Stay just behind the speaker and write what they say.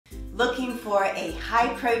Looking for a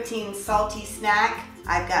high protein salty snack?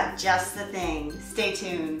 I've got just the thing. Stay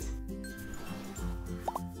tuned.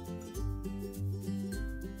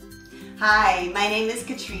 Hi, my name is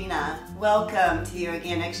Katrina. Welcome to the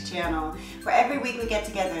Organixx channel, where every week we get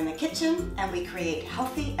together in the kitchen and we create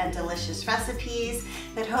healthy and delicious recipes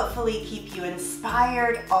that hopefully keep you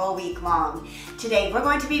inspired all week long. Today we're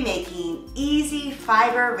going to be making easy,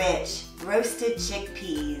 fiber-rich roasted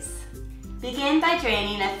chickpeas. Begin by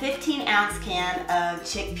draining a 15-ounce can of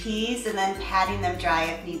chickpeas and then patting them dry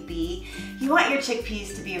if need be. You want your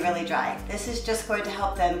chickpeas to be really dry. This is just going to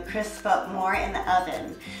help them crisp up more in the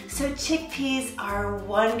oven. So chickpeas are a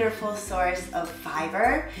wonderful source of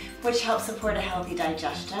fiber, which helps support a healthy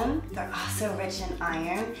digestion. They're also rich in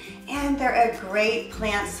iron, and they're a great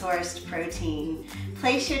plant-sourced protein.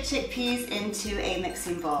 Place your chickpeas into a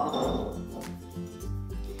mixing bowl.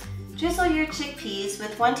 Drizzle your chickpeas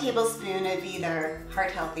with 1 tablespoon of either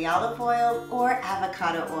heart-healthy olive oil or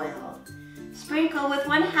avocado oil. Sprinkle with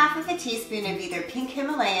 1/2 teaspoon of either pink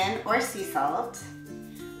Himalayan or sea salt,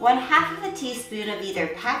 1/2 teaspoon of either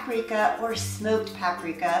paprika or smoked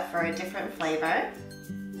paprika for a different flavor.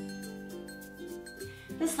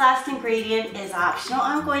 This last ingredient is optional.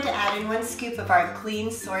 I'm going to add in 1 scoop of our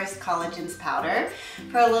clean source collagens powder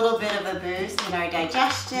for a little bit of a boost in our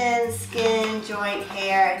digestion, skin, joint,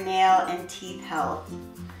 hair, nail, and teeth health.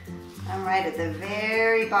 I'm right at the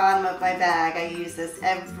very bottom of my bag. I use this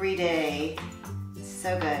every day. It's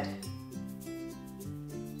so good.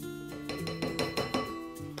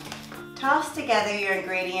 Toss together your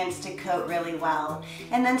ingredients to coat really well,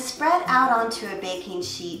 and then spread out onto a baking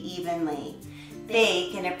sheet evenly.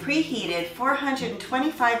 Bake in a preheated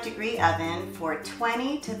 425-degree oven for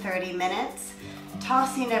 20 to 30 minutes,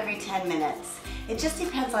 tossing every 10 minutes. It just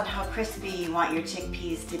depends on how crispy you want your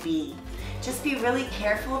chickpeas to be. Just be really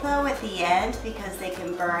careful though at the end because they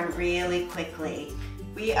can burn really quickly.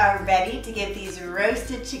 We are ready to give these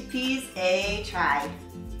roasted chickpeas a try.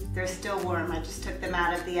 They're still warm. I just took them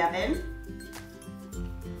out of the oven.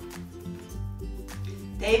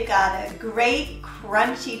 They've got a great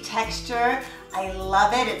crunchy texture. I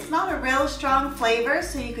love it. It's not a real strong flavor,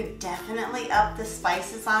 so you could definitely up the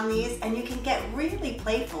spices on these, and you can get really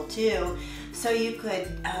playful too. So you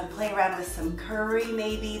could play around with some curry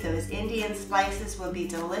maybe. Those Indian spices would be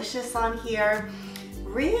delicious on here.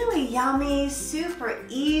 Really yummy, super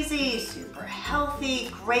easy, super healthy,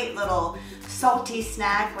 great little salty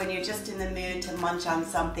snack when you're just in the mood to munch on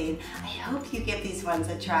something. I hope you give these ones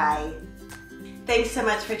a try. Thanks so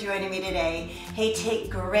much for joining me today. Hey, take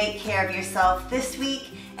great care of yourself this week,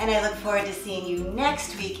 and I look forward to seeing you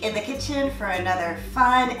next week in the kitchen for another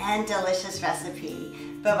fun and delicious recipe.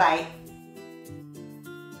 Bye-bye.